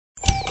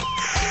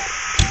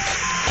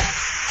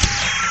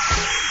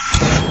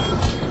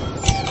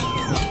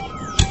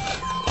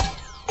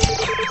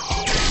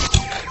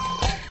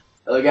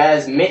Hello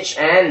guys, Mitch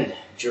and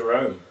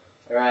Jerome.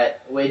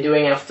 Alright, we're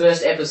doing our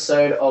first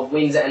episode of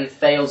Wins and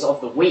Fails of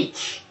the Week.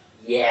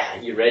 Yeah,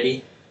 you ready?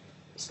 You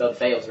spelled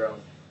fails wrong.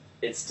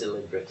 It's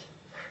deliberate.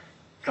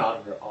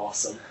 God, we're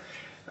awesome.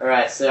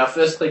 Alright, so our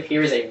first clip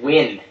here is a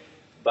win.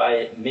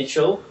 By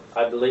Mitchell.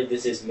 I believe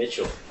this is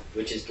Mitchell,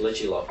 which is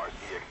Glitchy Lock.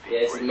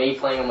 Yeah, this is me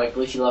playing on my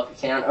Glitchy Lock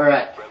account.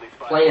 Alright,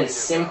 plain and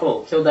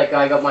simple. Killed that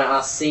guy, got my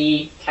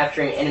RC,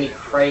 capturing enemy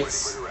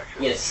crates.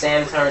 Get a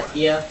SAM turret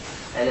here,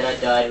 and then I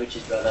died, which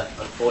is rather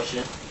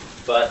unfortunate.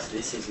 But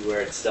this is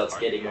where it starts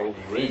getting all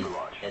wind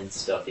and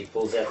stuff. He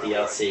pulls out the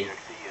RC.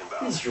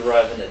 He's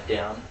driving it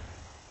down.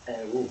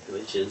 And ooh,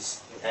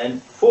 glitches.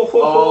 And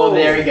oh,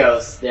 there he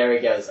goes. There he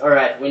goes.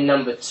 Alright, win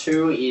number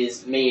 2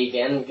 is me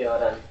again.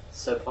 God, I'm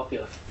so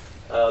popular.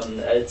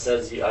 It's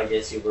as I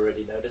guess you've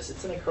already noticed,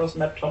 it's an across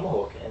map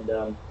tomahawk,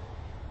 and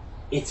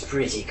it's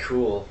pretty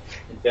cool.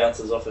 It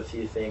bounces off a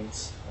few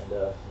things, and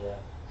yeah.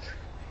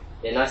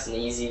 Yeah, nice and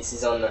easy. This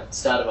is on the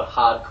start of a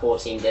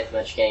hardcore team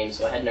deathmatch game,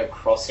 so I had no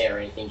crosshair or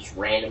anything, just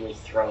randomly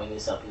throwing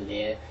this up in the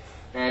air.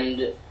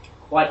 And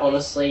quite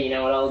honestly, you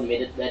know what, I'll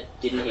admit it, that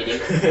didn't hit him.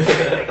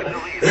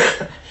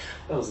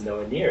 That was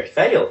nowhere near it.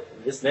 Fail!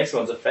 This next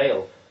one's a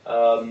fail.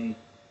 Oh,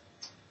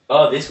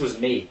 this was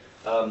me.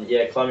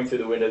 Yeah, climbing through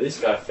the window,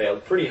 this guy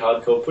failed. Pretty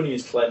hardcore, putting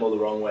his claymore the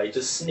wrong way,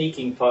 just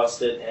sneaking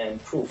past it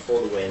and poof,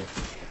 for the win.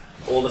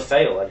 Or the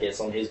fail, I guess,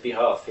 on his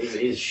behalf.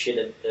 He's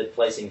shit at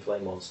placing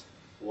claymores.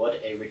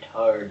 What a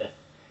retard.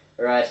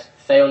 Alright,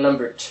 fail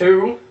number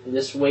 2.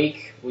 This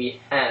week we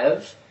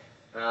have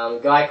a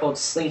guy called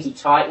Slinky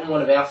Titan,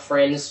 one of our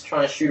friends,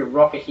 trying to shoot a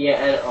rocket here,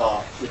 and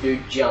oh, the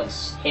dude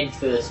jumps head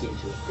first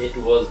into it. It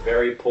was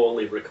very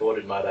poorly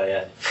recorded, might I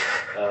add.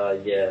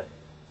 Yeah.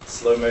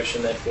 Slow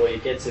motion there for you,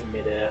 gets in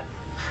midair.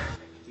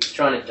 He was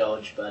trying to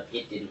dodge, but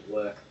it didn't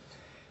work.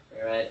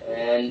 Alright,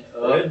 and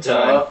third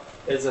time.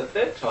 There's a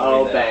third time.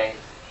 Oh, bang.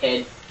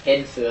 Head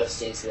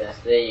first into that.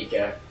 There you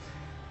go.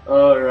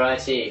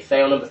 Alrighty,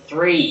 fail number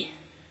 3.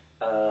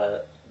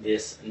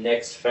 This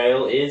next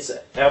fail is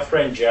our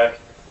friend Jack.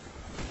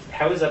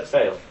 How is that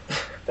fail?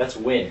 That's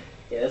win.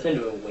 Yeah, that's meant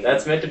to be a win.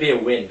 That's meant to be a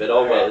win, but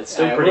oh well, it's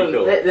still pretty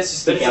cool. Let's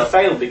just but it's a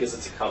fail because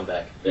it's a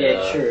comeback. But,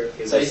 yeah, true.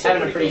 So he's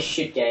having a pretty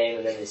shit game,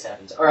 and then this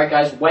happens. Alright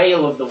guys,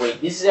 whale of the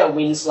week. This is our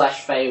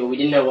win/fail. We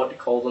didn't know what to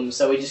call them,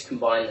 so we just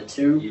combined the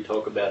two. You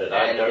talk about it.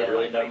 I don't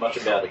really know much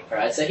about it.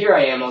 Alright, so here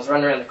I am. I was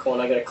running around the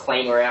corner. I got a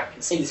claymore out. I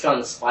can see this guy on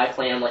the spy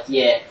plane. I'm like,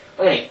 yeah,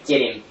 I'm going to get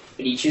him.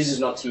 But he chooses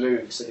not to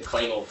move, so the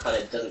claymore kind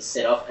of doesn't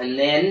set off. And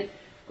then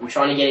I'm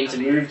trying to get him to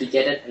move to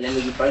get it, and then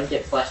we both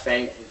get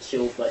flashbanged and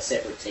killed by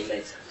separate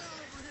teammates.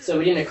 So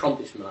we didn't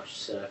accomplish much,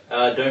 so...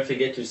 don't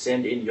forget to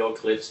send in your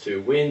clips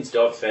to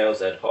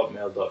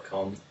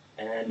wins.fails@hotmail.com,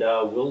 and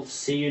we'll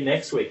see you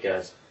next week,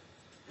 guys.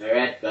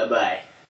 Alright, bye-bye.